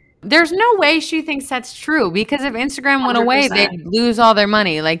it. There's no way she thinks that's true because if Instagram went away, 100%. they'd lose all their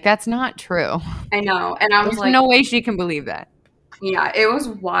money. Like, that's not true. I know. And I was There's like, no way she can believe that. yeah, it was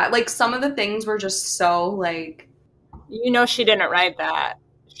wild. Like some of the things were just so like, You know, she didn't write that.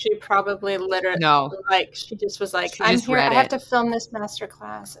 She probably literally, No. like, she just was like, She I'm just here. read I have it. to film this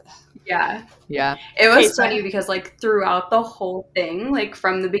masterclass. yeah. Yeah. It was Okay, so- funny because like throughout the whole thing, like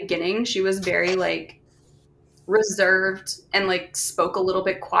from the beginning, she was very like reserved and like spoke a little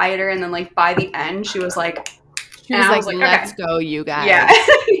bit quieter, and then like by the end, she was like, She And I was was like, like, let's go, you guys. yeah,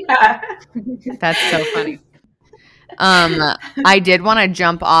 yeah, That's so funny. I did want to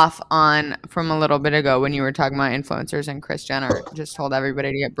jump off on from a little bit ago when you were talking about influencers and Kris Jenner just told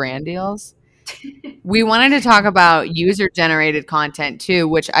everybody to get brand deals. We wanted to talk about user-generated content too,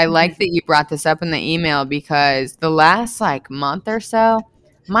 which I like that you brought this up in the email because the last like month or so,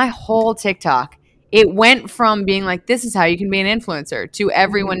 my whole TikTok, it went from being like, this is how you can be an influencer to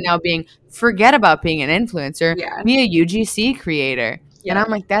everyone now being, forget about being an influencer, Yeah. be a UGC creator. Yeah. And I'm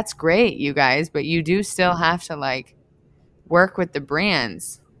like, that's great, you guys, but you do still have to like work with the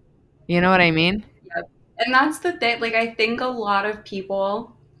brands. You know what I mean? And that's the thing. Like, I think a lot of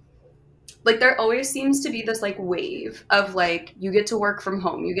people, like, there always seems to be this like wave of like, you get to work from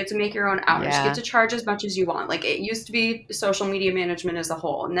home, you get to make your own hours, Yeah. you get to charge as much as you want. Like, it used to be social media management as a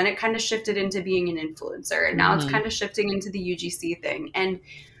whole, and then it kind of shifted into being an influencer, and now it's Mhm. kind of shifting into the UGC thing. And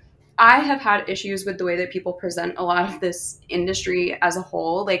I have had issues with the way that people present a lot of this industry as a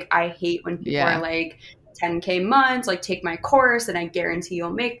whole. Like, I hate when people Yeah. are like 10K months, like take my course and I guarantee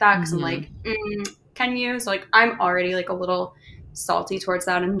you'll make that. Cause Mhm. I'm like, can you? So like, I'm already like a little salty towards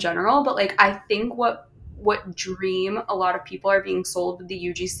that in general. But like, I think what dream a lot of people are being sold with the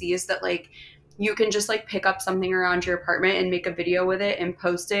UGC is that like, you can just like pick up something around your apartment and make a video with it and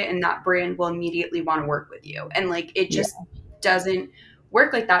post it, and that brand will immediately want to work with you. And like, it just doesn't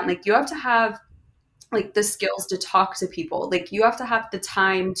work like that. And like, you have to have like the skills to talk to people. Like, you have to have the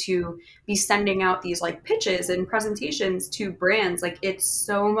time to be sending out these like pitches and presentations to brands. Like, it's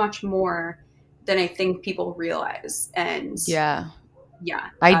so much more than I think people realize. And Yeah.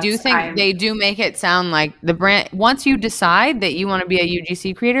 I I do think they do make it sound like the brand, once you decide that you want to be a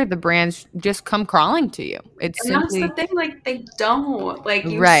UGC creator, the brands just come crawling to you. It's And that's simply, the thing, like, they don't. Like,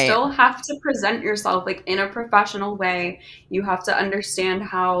 you Right. still have to present yourself, like, in a professional way. You have to understand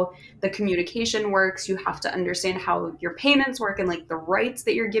how the communication works. You have to understand how your payments work and, like, the rights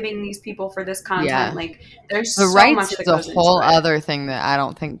that you're giving these people for this content. Yeah. Like, there's the so rights much is that a goes whole into it. other thing that I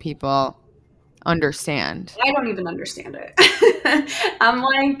don't think people understand. I don't even understand it. I'm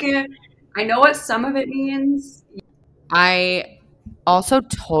like, I know what some of it means. I also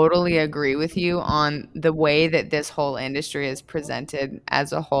totally agree with you on the way that this whole industry is presented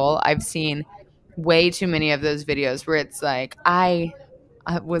as a whole. I've seen way too many of those videos where it's like, I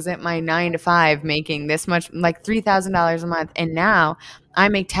was at my 9 to 5 making this much, like $3,000 a month, and now I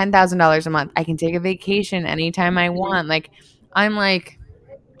make $10,000 a month. I can take a vacation anytime I want. Like, I'm like,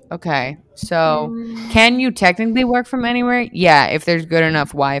 okay, so can you technically work from anywhere? Yeah, if there's good enough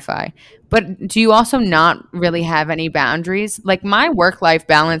Wi-Fi. But do you also not really have any boundaries? Like, my work-life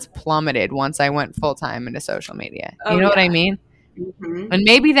balance plummeted once I went full-time into social media. You know what I mean? Mm-hmm. And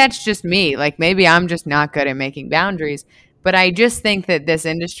maybe that's just me. Like, maybe I'm just not good at making boundaries. But I just think that this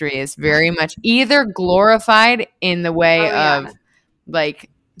industry is very much either glorified in the way of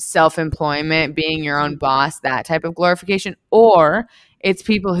like self-employment, being your own boss, that type of glorification, or it's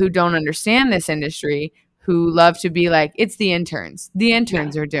people who don't understand this industry who love to be like, it's the interns. The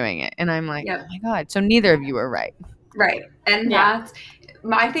interns are doing it. And I'm like, oh my God. So neither of you are right. Right. And that's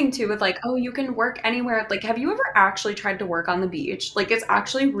my thing too with like, oh, you can work anywhere. Like, have you ever actually tried to work on the beach? Like, it's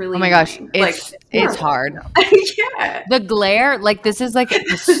actually really annoying. It's hard. Yeah. The glare, like, this is like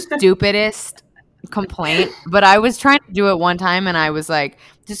the stupidest complaint, but I was trying to do it one time and I was like,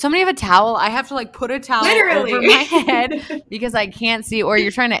 does somebody have a towel? I have to like put a towel over my head because I can't see. Or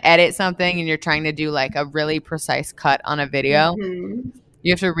you're trying to edit something and you're trying to do like a really precise cut on a video.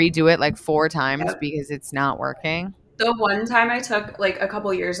 You have to redo it like 4 times because it's not working. The one time I took like a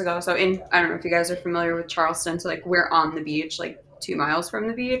couple years ago, so I don't know if you guys are familiar with Charleston, so like we're on the beach, like 2 miles from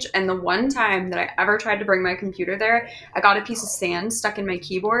the beach. And the one time that I ever tried to bring my computer there, I got a piece of sand stuck in my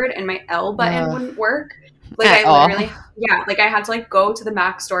keyboard and my L button wouldn't work. Like I literally, like I had to like go to the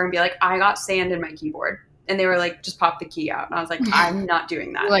Mac store and be like, I got sand in my keyboard. And they were like, just pop the key out. And I was like, I'm not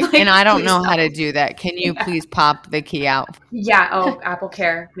doing that. Like, and I don't know how to do that. Can you please pop the key out? Yeah. Oh, Apple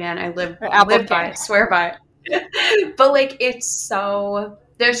Care, man. I live by it, swear by it. But like, it's so,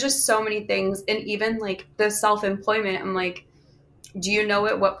 there's just so many things. And even like the self-employment, I'm like, do you know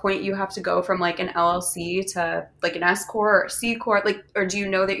at what point you have to go from like an LLC to like an S corp or C corp? Like, or do you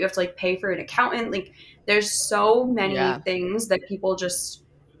know that you have to like pay for an accountant? Like, there's so many things that people just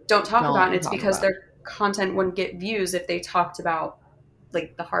don't talk about. And it's because their content wouldn't get views if they talked about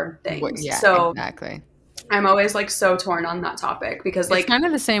like the hard things. So exactly. I'm always like so torn on that topic because like it's kind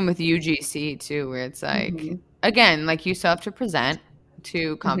of the same with UGC too, where it's like, again, like you still have to present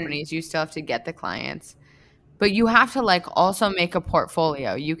to companies, you still have to get the clients, but you have to like also make a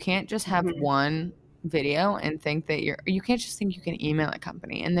portfolio. You can't just have one video and think that you can't just think you can email a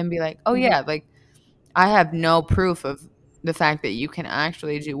company and then be like, oh yeah, like I have no proof of the fact that you can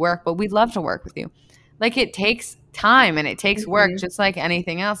actually do work, but we'd love to work with you. Like, it takes time and it takes work, just like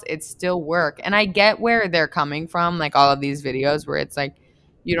anything else. It's still work. And I get where they're coming from, like all of these videos where it's like,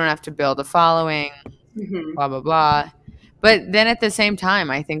 you don't have to build a following, blah, blah, blah. But then at the same time,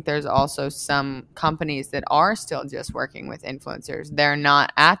 I think there's also some companies that are still just working with influencers. They're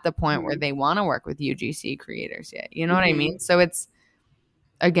not at the point where they want to work with UGC creators yet. You know what I mean? So it's,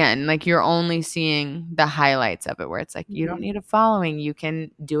 again, like you're only seeing the highlights of it where it's like, you don't need a following. You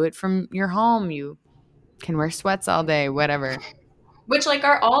can do it from your home. You can wear sweats all day, whatever. Which like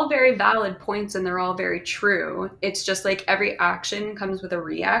are all very valid points and they're all very true. It's just like every action comes with a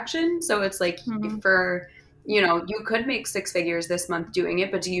reaction. So it's like for, you know, you could make 6 figures this month doing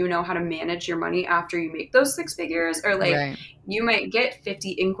it, but do you know how to manage your money after you make those 6 figures? Or like you might get 50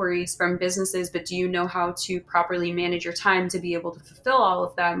 inquiries from businesses, but do you know how to properly manage your time to be able to fulfill all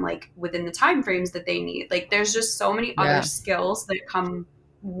of them like within the time frames that they need? Like there's just so many other skills that come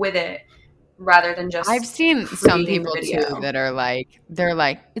with it. Rather than just I've seen some people too that are like, they're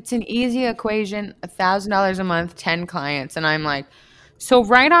like, it's an easy equation, $1,000 a month, 10 clients. And I'm like, so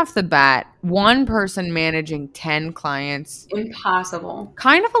right off the bat, one person managing 10 clients. Impossible.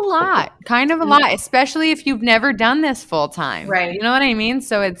 Kind of a lot, especially if you've never done this full time. Right. You know what I mean?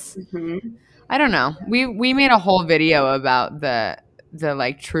 So it's, I don't know. We made a whole video about the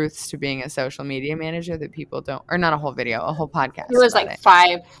like truths to being a social media manager that people don't, or not a whole video, a whole podcast. It was like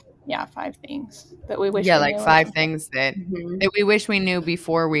 5 things that we wish. Yeah, we knew. 5 things that we wish we knew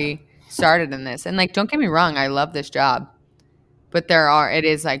before we started in this. And like, don't get me wrong, I love this job, but it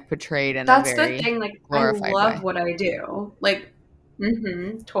is like portrayed in a very the thing. Like, I love what I do. Like,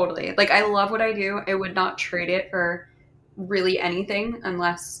 totally. Like, I love what I do. I would not trade it for really anything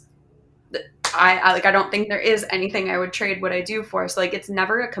unless I don't think there is anything I would trade what I do for. So like, it's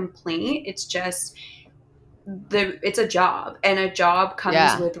never a complaint. It's just. It's a job, and a job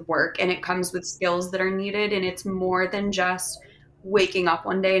comes with work, and it comes with skills that are needed, and it's more than just waking up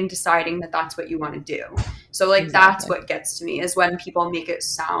one day and deciding that that's what you want to do. So like that's Exactly. what gets to me, is when people make it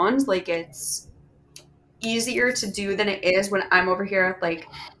sound like it's easier to do than it is, when I'm over here like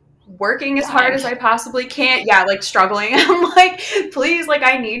working as hard as I possibly can. Yeah, like struggling. I'm like, please, like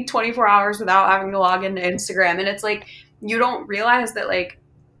I need 24 hours without having to log into Instagram. And it's like, you don't realize that like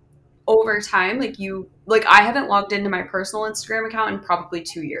over time, like I haven't logged into my personal Instagram account in probably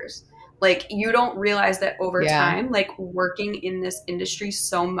 2 years. Like you don't realize that over time, like working in this industry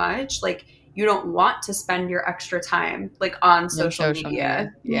so much, like you don't want to spend your extra time like on social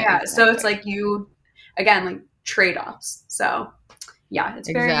media. Yeah. Exactly. So it's like you, again, like trade-offs. So yeah, it's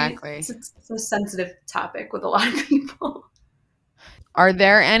Exactly. it's a sensitive topic with a lot of people. Are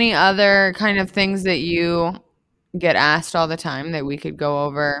there any other kind of things that you get asked all the time that we could go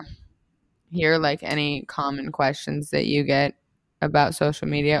over here? Like any common questions that you get about social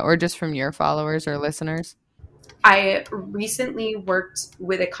media, or just from your followers or listeners? I recently worked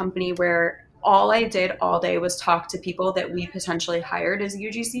with a company where all I did all day was talk to people that we potentially hired as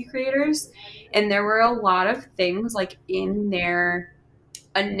UGC creators. And there were a lot of things like in their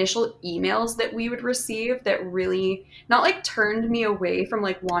initial emails that we would receive that really not like turned me away from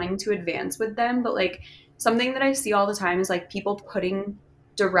like wanting to advance with them, but like something that I see all the time is like people putting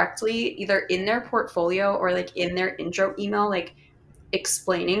directly either in their portfolio or like in their intro email, like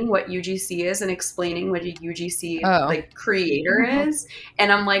explaining what UGC is and explaining what a UGC like creator is.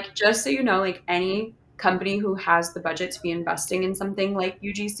 And I'm like, just so you know, like any company who has the budget to be investing in something like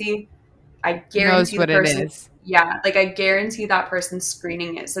UGC, I guarantee the person, like I guarantee that person's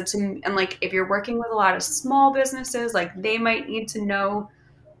screening it. So and like if you're working with a lot of small businesses, like they might need to know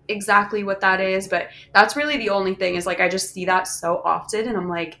exactly what that is. But that's really the only thing, is like I just see that so often, and I'm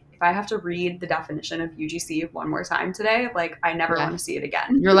like, if I have to read the definition of UGC one more time today, like I never want to see it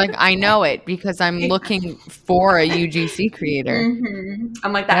again. You're like, I know it because I'm looking for a UGC creator.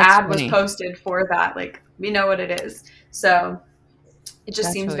 I'm like, the ad was posted for that. Like we know what it is. So it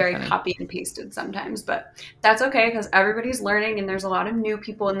just seems really very copy and pasted sometimes, but that's okay because everybody's learning, and there's a lot of new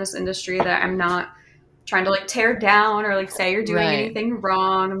people in this industry that I'm not trying to like tear down or like say you're doing anything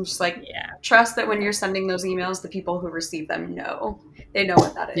wrong. I'm just like, trust that when you're sending those emails, the people who receive them they know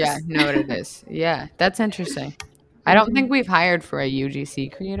what that is. Yeah, know what it is. Yeah, that's interesting. I don't think we've hired for a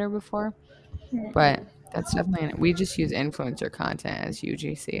UGC creator before, but that's definitely, we just use influencer content as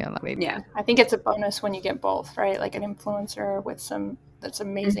UGC. Yeah, I think it's a bonus when you get both, right? Like an influencer with some that's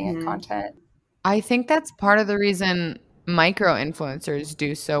amazing at content. I think that's part of the reason micro influencers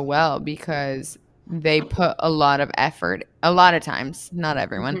do so well, because they put a lot of effort, a lot of times, not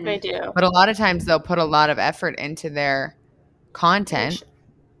everyone, they do, but a lot of times they'll put a lot of effort into their content.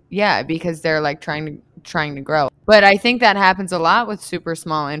 Yeah, because they're like trying to grow. But I think that happens a lot with super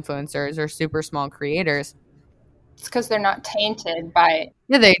small influencers or super small creators. It's because they're not tainted by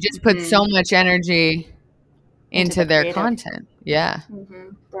they just put so much energy into their content. Yeah.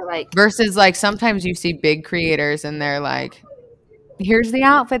 They're like, versus like sometimes you see big creators and they're like, here's the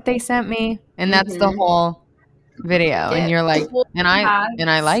outfit they sent me, and that's the whole video, and you're like, and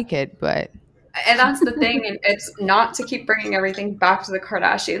I like it, but. And that's the thing, and it's not to keep bringing everything back to the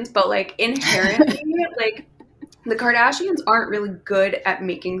Kardashians, but like inherently, like the Kardashians aren't really good at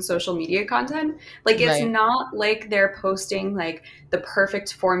making social media content. Like it's not like they're posting like the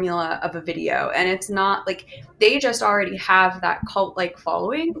perfect formula of a video, and it's not like they just already have that cult like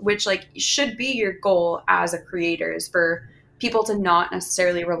following, which like should be your goal as a creator, is for people to not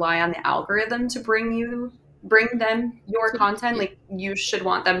necessarily rely on the algorithm to bring them your content. Like you should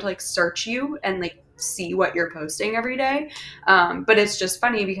want them to like search you and like see what you're posting every day. But it's just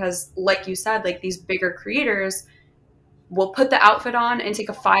funny because like you said, like these bigger creators will put the outfit on and take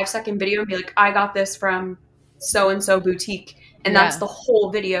a 5-second video and be like, I got this from so-and-so boutique, and that's the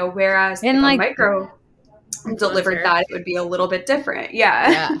whole video. Whereas if like, a micro delivered that, it would be a little bit different.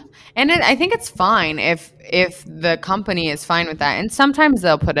 And I think it's fine if the company is fine with that, and sometimes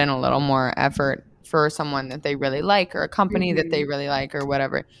they'll put in a little more effort for someone that they really like, or a company that they really like, or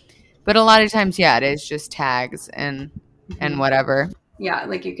whatever. But a lot of times, it is just tags and whatever. Yeah,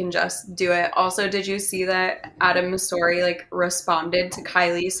 like you can just do it. Also, did you see that Adam Masori like responded to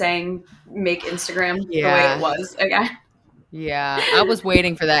Kylie saying, make Instagram the way it was again? Yeah, I was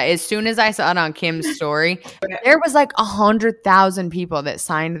waiting for that. As soon as I saw it on Kim's story, there was like 100,000 people that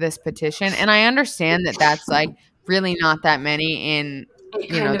signed this petition. And I understand that that's like really not that many in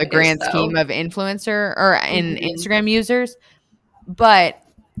the grand scheme of influencer or in Instagram users, but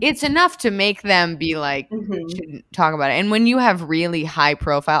it's enough to make them be like, shouldn't talk about it. And when you have really high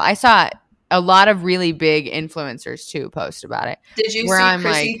profile, I saw a lot of really big influencers too post about it. Did you see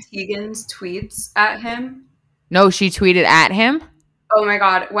Chrissy Teigen's tweets at him? No, she tweeted at him. Oh my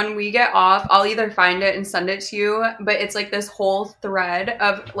God. When we get off, I'll either find it and send it to you, but it's like this whole thread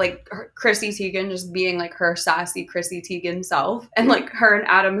of like Chrissy Teigen just being like her sassy Chrissy Teigen self, and like her and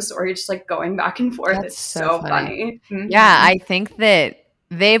Adam Asori just like going back and forth. That's it's so funny. Mm-hmm. Yeah, I think that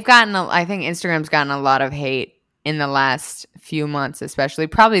I think Instagram's gotten a lot of hate in the last few months, especially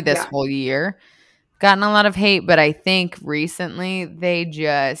probably this whole year. Gotten a lot of hate, but I think recently they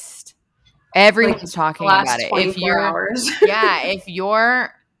just everyone's talking about it. If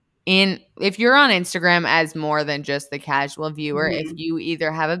you're if you're on Instagram as more than just the casual viewer, if you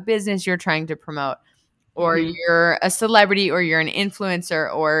either have a business you're trying to promote, or you're a celebrity, or you're an influencer,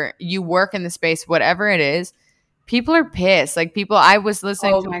 or you work in the space, whatever it is, people are pissed. Like I was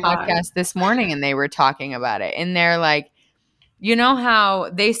listening to a podcast this morning and they were talking about it, and they're like, you know how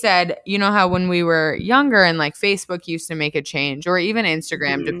they said, you know how when we were younger and like Facebook used to make a change, or even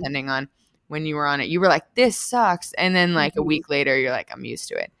Instagram, depending on when you were on it, you were like, this sucks. And then like a week later, you're like, I'm used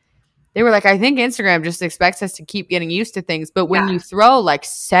to it. They were like, I think Instagram just expects us to keep getting used to things. But when you throw like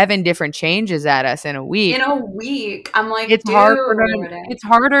 7 different changes at us in a week, I'm like, it's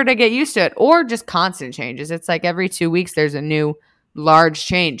harder to get used to it, or just constant changes. It's like every 2 weeks, there's a new large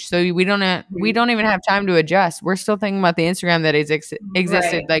change. So we don't even have time to adjust. We're still thinking about the Instagram that existed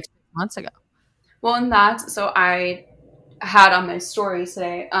like 6 months ago. Well, and that's, so I had on my stories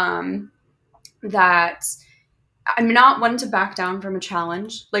today, that I'm not one to back down from a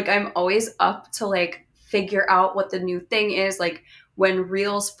challenge. Like I'm always up to like figure out what the new thing is. Like when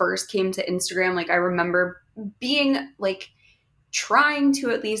Reels first came to Instagram, like I remember being like trying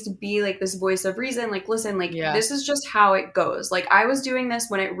to at least be like this voice of reason. Like, listen, like this is just how it goes. Like I was doing this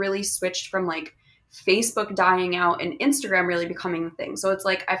when it really switched from like Facebook dying out and Instagram really becoming the thing. So it's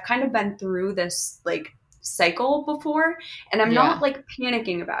like, I've kind of been through this like cycle before, and I'm not like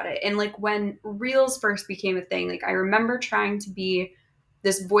panicking about it. And like when Reels first became a thing, like I remember trying to be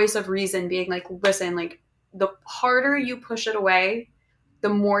this voice of reason, being like, listen, like the harder you push it away, the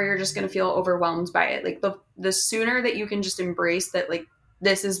more you're just going to feel overwhelmed by it. Like the sooner that you can just embrace that, like,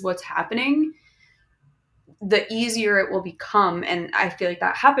 this is what's happening, the easier it will become. And I feel like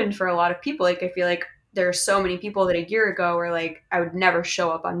that happened for a lot of people. Like I feel like there are so many people that a year ago were like, I would never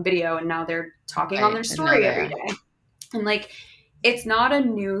show up on video, and now they're talking on their story every day. And like, it's not a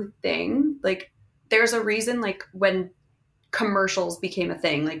new thing. Like there's a reason, like when commercials became a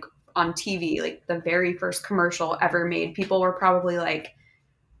thing, like on TV, like the very first commercial ever made, people were probably like,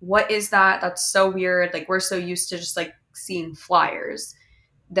 what is that? That's so weird. Like we're so used to just like seeing flyers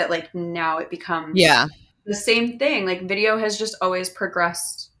that like now it becomes the same thing. Like video has just always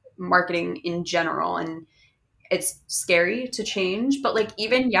progressed marketing in general, and it's scary to change. But like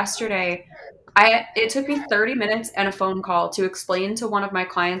even yesterday, it took me 30 minutes and a phone call to explain to one of my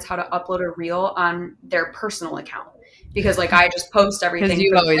clients how to upload a reel on their personal account, because like I just post everything. Because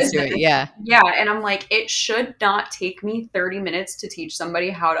you always do it, yeah. And I'm like, it should not take me 30 minutes to teach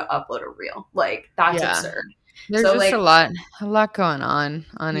somebody how to upload a reel. Like that's absurd. There's just like, a lot going on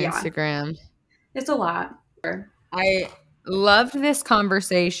Instagram. It's a lot. I loved this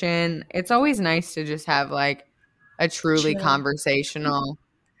conversation. It's always nice to just have like a truly conversational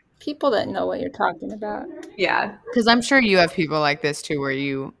people that know what you're talking about. Yeah. Because I'm sure you have people like this too, where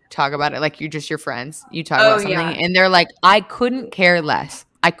you talk about it like you're just your friends. You talk about something and they're like, I couldn't care less.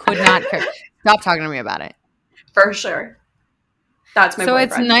 I could not care. Stop talking to me about it. For sure. That's my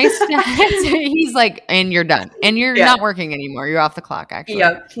boyfriend. It's nice to he's like, and you're done. And you're not working anymore. You're off the clock, actually.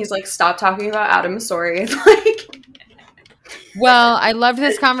 Yep. He's like, stop talking about Adam Asori. Like, well, I loved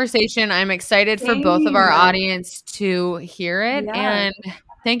this conversation. I'm excited for both of our audience to hear it. And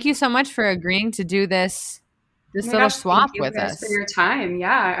thank you so much for agreeing to do this little swap with us. For your time.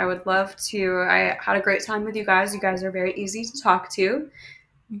 Yeah, I would love to. I had a great time with you guys. You guys are very easy to talk to.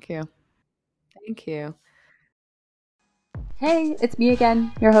 Thank you. Thank you. Hey, it's me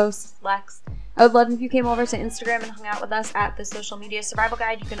again, your host, Lex. I would love if you came over to Instagram and hung out with us at the Social Media Survival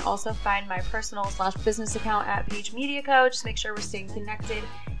Guide. You can also find my personal/business account at Page Media Co. Just make sure we're staying connected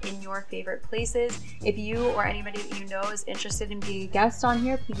in your favorite places. If you or anybody that you know is interested in being a guest on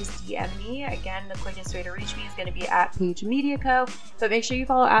here, please DM me. Again, the quickest way to reach me is going to be at Page Media Co. But make sure you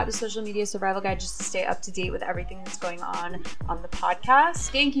follow at the Social Media Survival Guide just to stay up to date with everything that's going on the podcast.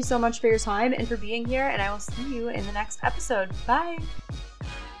 Thank you so much for your time and for being here, and I will see you in the next episode. Bye!